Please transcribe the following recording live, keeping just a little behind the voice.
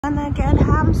gonna get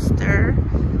hamster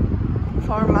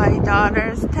for my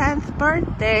daughter's 10th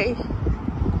birthday.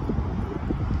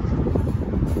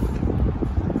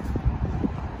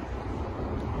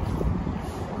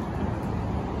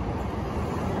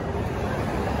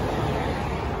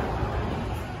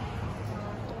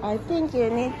 I think you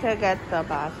need to get the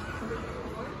basket.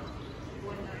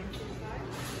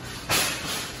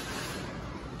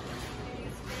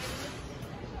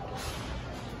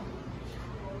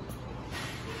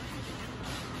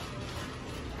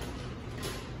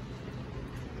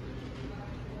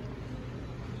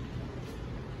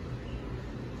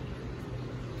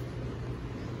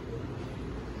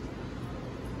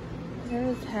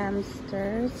 There's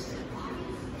hamsters.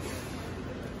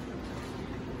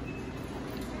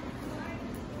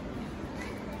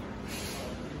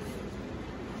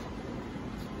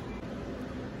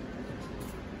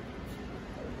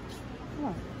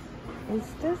 Oh, is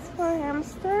this for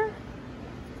hamster?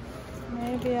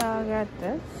 Maybe I'll get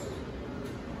this.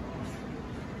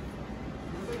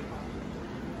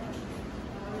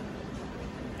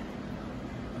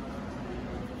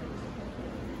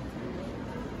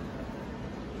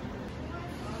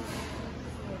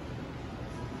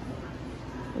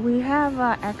 We have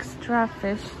an extra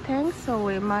fish tank, so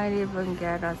we might even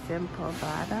get a simple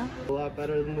betta. A lot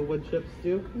better than the wood chips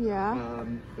do. Yeah.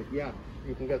 But yeah,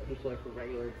 you can get just like a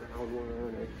regular brown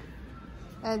one.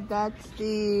 And that's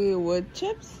the wood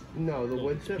chips? No, the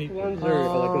wood chip ones are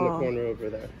like in the corner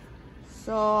over there.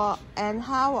 So, and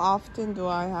how often do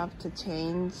I have to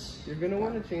change? You're gonna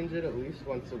want to change it at least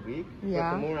once a week. Yeah.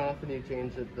 But the more often you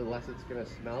change it, the less it's gonna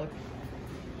smell.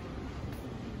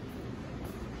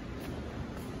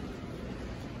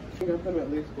 Give them at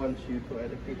least one chew toy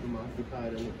to keep them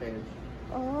occupied in the cage.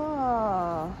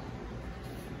 Oh.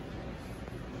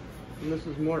 And this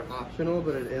is more optional,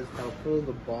 but it is helpful.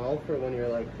 The ball for when you're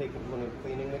like when you're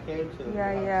cleaning the cage, so that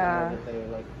that they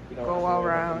like you don't go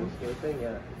around. Escaping.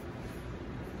 Yeah.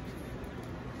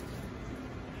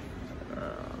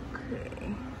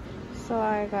 Okay. So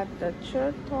I got the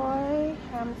chew toy,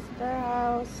 hamster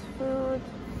house, food,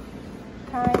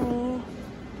 tiny.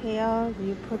 Tail,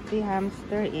 you put the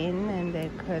hamster in and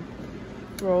they could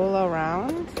roll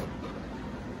around.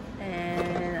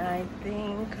 And I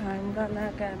think I'm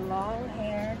gonna get long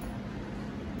hair,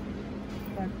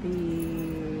 but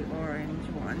the orange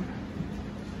one.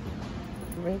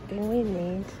 Everything we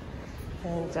need.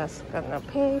 I'm just gonna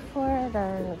pay for it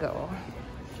and go.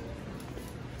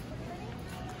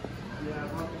 Yeah,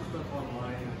 I'll put stuff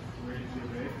online. Ready to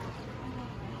make.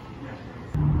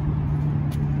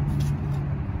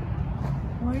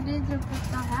 Where did you put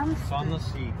the hamster? It's on the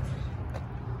seat.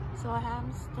 So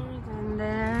hamsters in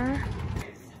there.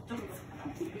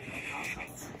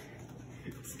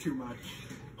 It's too much.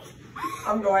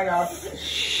 I'm going up.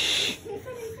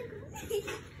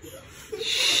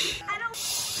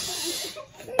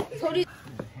 소리.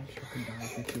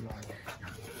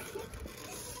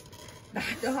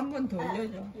 나도 한 번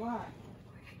돌려줘.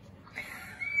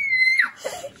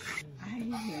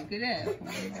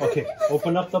 Okay,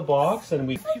 open up the box and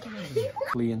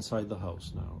we inside the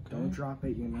house now, okay? Don't drop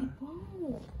it, you know.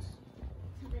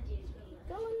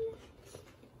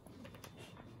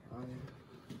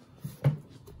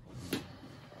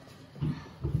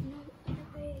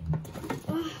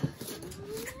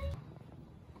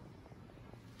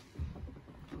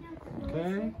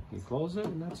 Okay, you close it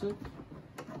and that's it.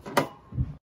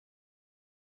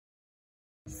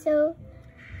 So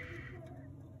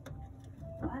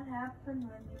what happened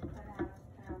when you put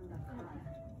hamster on the car?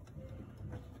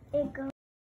 It goes